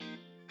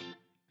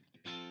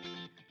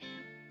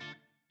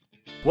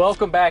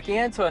Welcome back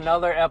into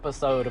another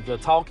episode of the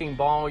Talking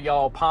Ball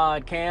Y'all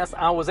podcast.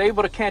 I was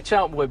able to catch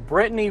up with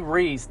Brittany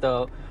Reese,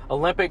 the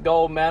Olympic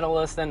gold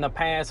medalist in the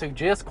past who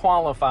just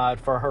qualified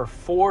for her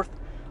fourth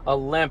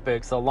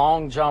Olympics, a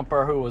long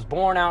jumper who was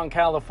born out in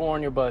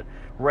California but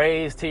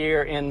raised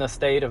here in the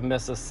state of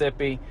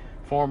Mississippi,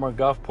 former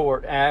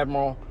Gulfport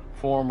Admiral,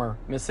 former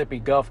Mississippi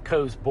Gulf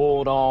Coast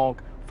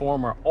Bulldog,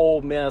 former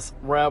Ole Miss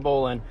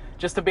Rebel, and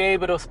just to be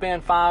able to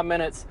spend 5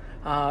 minutes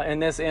in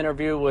this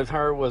interview with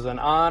her was an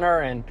honor.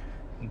 And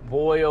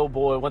boy, oh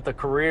boy, what the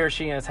career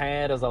she has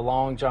had as a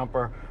long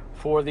jumper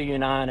for the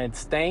United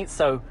States.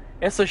 So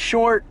it's a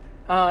short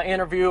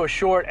interview, a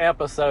short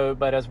episode,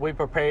 but as we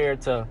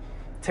prepared to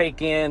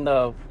take in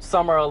the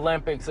Summer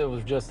Olympics, it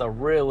was just a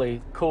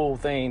really cool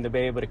thing to be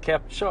able to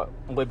catch up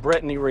with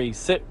Brittany Reese.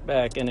 Sit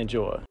back and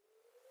enjoy.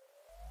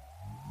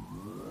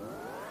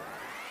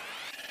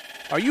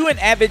 Are you an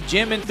avid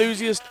gym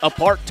enthusiast, a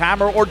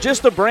part-timer, or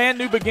just a brand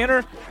new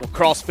beginner? Well,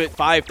 CrossFit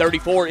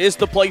 534 is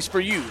the place for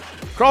you.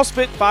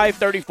 CrossFit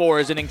 534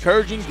 is an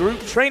encouraging group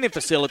training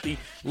facility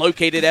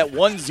located at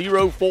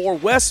 104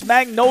 West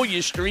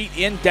Magnolia Street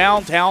in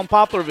downtown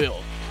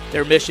Poplarville.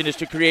 Their mission is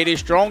to create a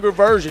stronger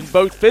version,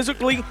 both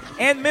physically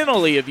and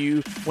mentally, of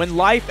you when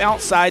life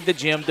outside the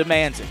gym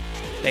demands it.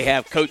 They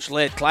have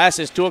coach-led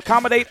classes to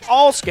accommodate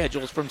all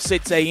schedules from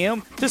 6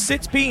 a.m. to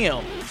 6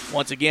 p.m.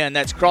 Once again,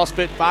 that's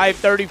CrossFit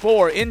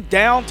 534 in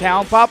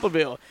downtown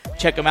Poplarville.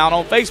 Check them out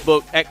on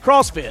Facebook at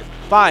CrossFit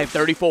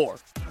 534.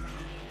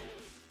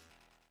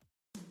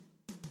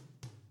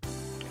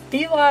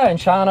 Eli and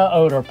Shauna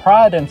Oder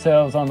pride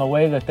themselves on the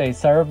way that they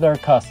serve their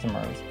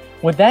customers.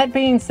 With that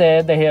being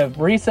said, they have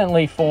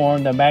recently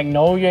formed the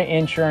Magnolia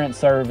Insurance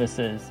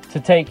Services to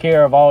take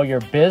care of all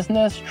your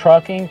business,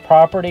 trucking,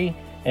 property,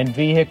 and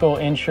vehicle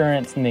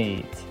insurance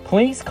needs.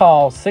 Please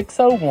call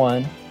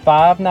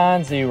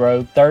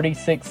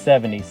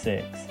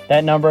 601-590-3676.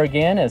 That number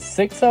again is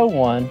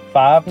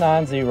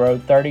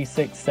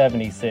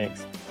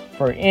 601-590-3676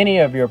 for any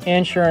of your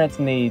insurance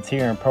needs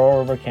here in Pearl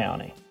River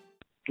County.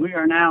 We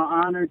are now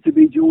honored to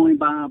be joined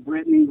by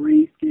Brittany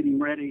Reese, getting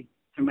ready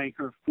to make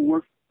her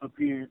fourth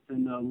appearance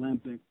in the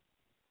Olympics.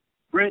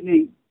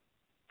 Brittany,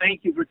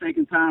 thank you for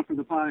taking time for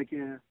the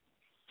podcast.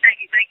 Thank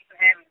you for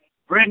having me.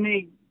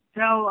 Brittany,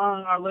 tell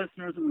our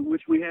listeners,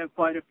 which we have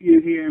quite a few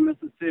here in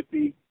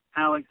Mississippi,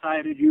 how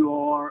excited you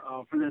are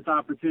for this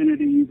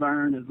opportunity you've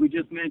earned, as we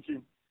just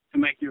mentioned, to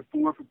make your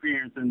fourth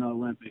appearance in the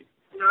Olympics.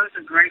 You know, it's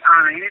a great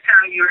honor.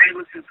 Anytime you're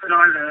able to put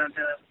on the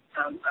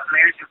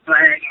American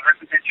flag and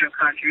represent your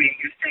country and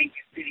your state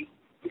and city,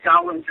 it's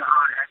always an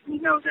honor. We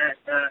know that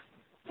the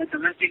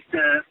Olympics,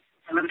 the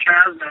Olympic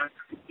trials, the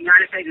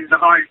United States is the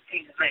hardest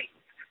team to make.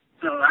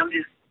 So I'm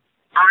just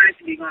honored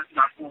to be going to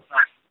my fourth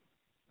time.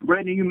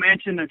 Brittany, you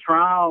mentioned the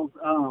trials.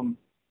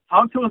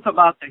 Talk to us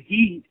about the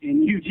heat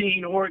in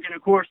Eugene, Oregon.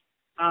 Of course,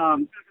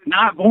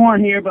 not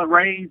born here, but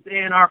raised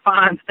in our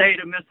fine state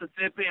of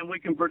Mississippi, and we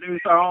can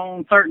produce our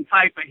own certain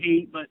type of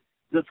heat. But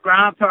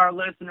describe to our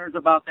listeners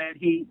about that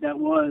heat that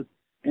was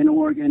in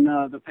Oregon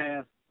the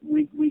past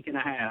week and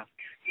a half.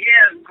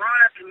 Yeah,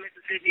 growing up in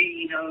Mississippi,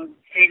 you know,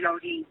 ain't no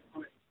heat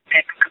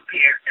that can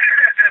compare.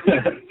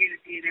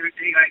 Humidity and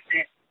everything like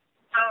that.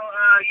 So,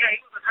 yeah, it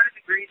was 100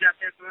 degrees out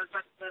there for us.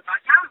 But by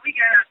the time we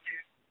got out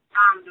there,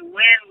 the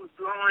wind was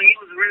blowing. It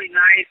was really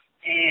nice.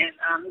 And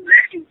it was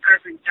actually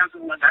perfect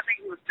jumping weather. I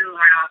think it was still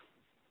around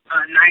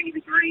 90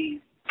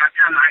 degrees by the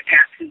time I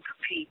got to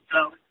compete.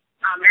 So,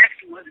 it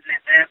actually wasn't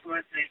that bad for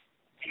us. It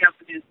helped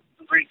to do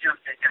some great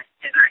jumps that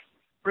night.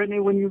 Brittany,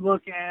 when you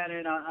look at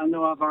it, I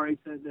know I've already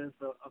said this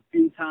a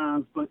few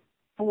times, but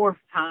fourth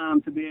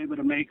time to be able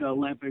to make an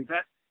Olympics,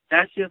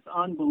 that's just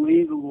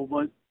unbelievable.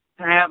 But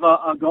to have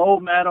a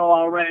gold medal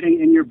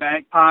already in your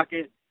back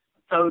pocket,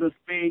 so to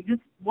speak,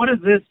 just what is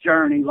this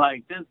journey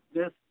like,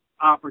 this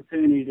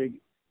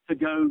opportunity to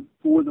go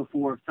for the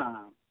fourth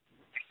time?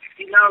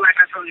 You know, like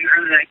I told you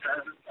earlier, like,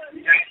 the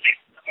United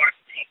States is the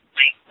hardest team to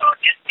make. So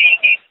just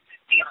being able to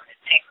be on this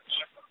team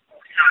for the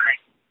fourth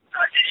time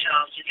just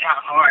shows just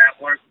how hard I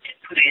worked and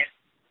put in,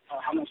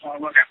 how much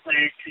hard work I put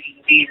in to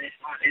even be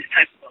on this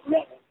type of a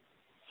level.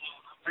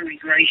 I'm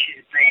really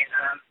gracious, man.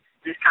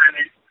 This time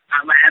is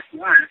my last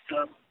one,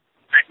 so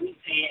like we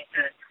said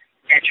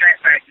at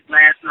track practice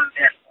last month,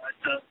 that one.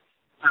 So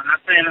I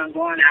plan on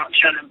going out and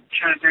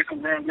trying to break a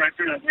world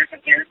record or break a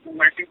national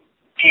record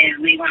and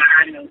leave on a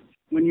high note.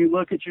 When you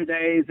look at your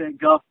days at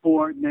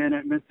Gulfport and then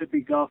at Mississippi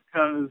Gulf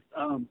Coast,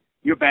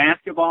 your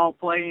basketball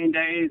playing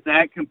days,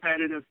 that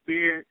competitive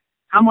spirit,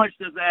 how much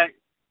does that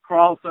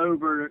cross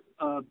over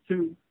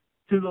to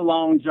the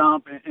long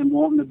jump and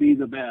wanting to be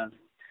the best?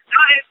 No,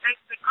 it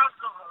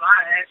crosses over a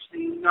lot,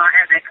 actually. You know, I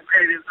had that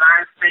competitive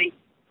mind state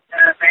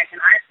back in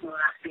high school,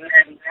 and I still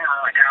have it now.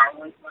 Like, I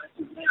always wanted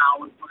to win, I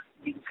always wanted to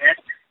be the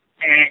best.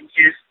 And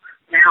just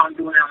now I'm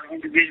doing it on an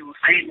individual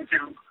statement,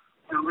 and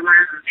I'm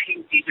relying on the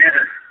team to be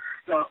better.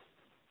 So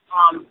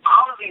all of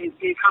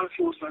it comes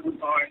full circle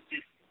as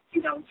just,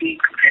 you know, being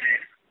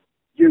competitive.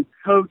 Your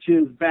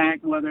coaches back,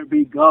 whether it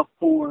be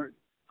Gulfport,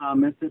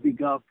 Mississippi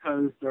Gulf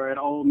Coast, or at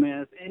Ole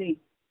Miss, any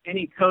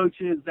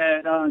coaches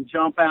that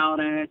jump out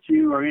at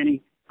you, or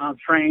any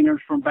trainers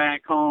from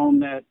back home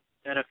that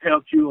have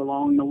helped you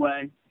along the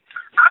way?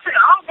 I'll say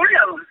all three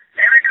of them.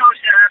 Every coach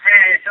that I've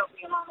had has helped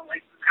me along the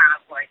way some kind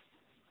of way.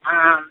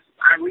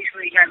 I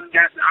recently haven't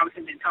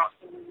obviously been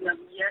talked to them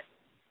yet.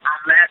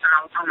 Last time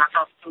I was home, I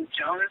talked to Coach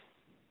Jones,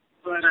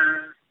 but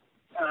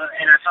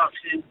and I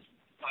talked to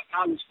my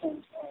college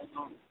coach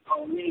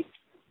on me.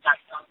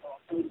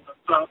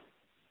 So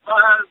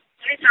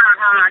anytime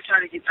I try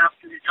to get the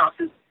opportunity to talk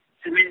to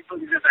many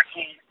coaches as I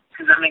can,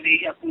 because I mean they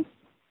help me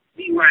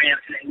be where I am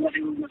today, whether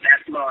it was with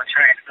basketball or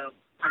track. So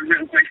I'm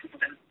really grateful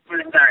for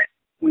them guys.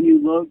 When you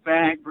look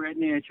back,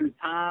 Brittany, at your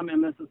time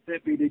in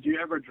Mississippi, did you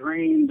ever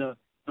dream the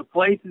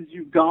places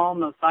you've gone,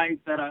 the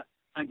sites that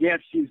I guess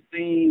you've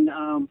seen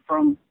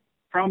from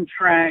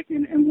track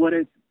and what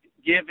it's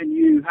given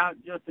you? How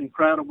just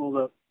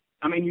incredible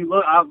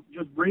I'm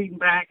just reading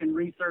back and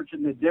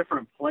researching the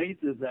different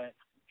places that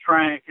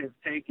track has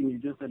taken you.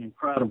 Just an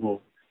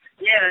incredible.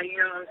 Yeah,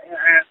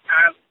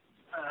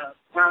 I've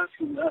gone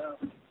to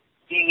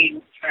being able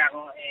to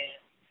travel, and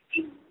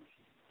it's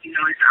an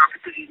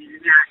opportunity to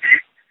not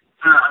that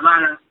a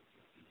lot of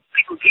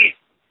people get.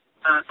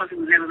 Some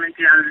people never make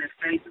it out of their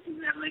state. Some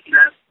people never make it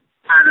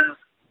out of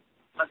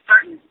a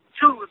certain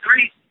 2 or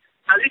 3,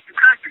 at least the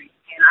country.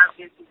 And I've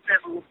been to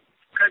several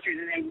countries,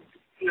 and they,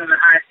 the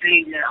highest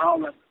stage at all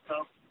of them.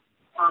 So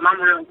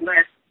I'm real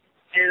blessed.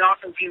 And it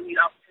also gives me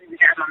the opportunity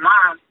to have my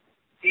mom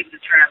be able to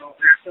travel.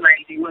 And I feel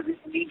like if it wasn't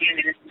for me being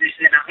in this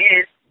position that I'm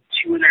in,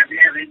 she would not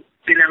have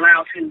been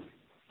allowed to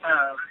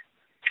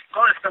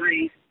go to some of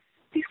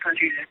these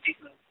countries and see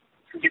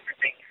some different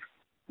things.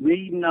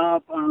 Leading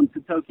up to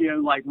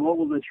Tokyo, what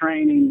will the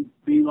training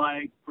be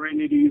like,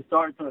 Brittany? Do you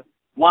start to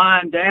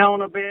wind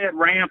down a bit,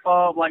 ramp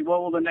up? What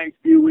will the next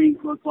few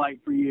weeks look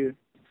like for you?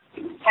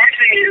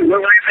 Actually,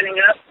 we're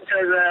ramping up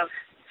because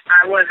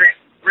I wasn't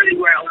really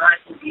where I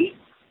wanted to be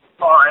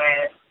for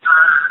at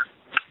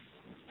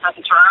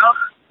the trial.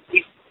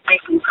 We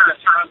basically kind of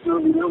trying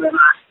to know that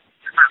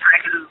my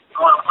practice is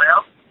going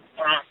well,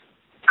 and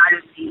I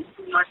just need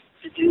too much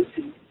to do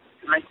to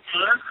make the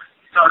team.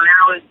 So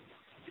now it's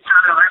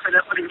time to wrap it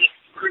up for the next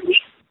 3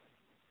 weeks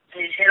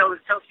and head over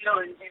to Tokyo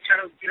and try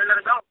to get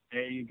another goal.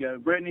 There you go.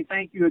 Brittany,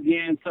 thank you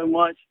again so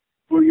much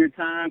for your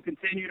time.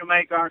 Continue to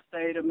make our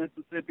state of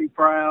Mississippi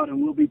proud,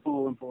 and we'll be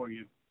pulling for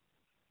you.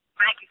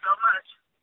 Thank you so much.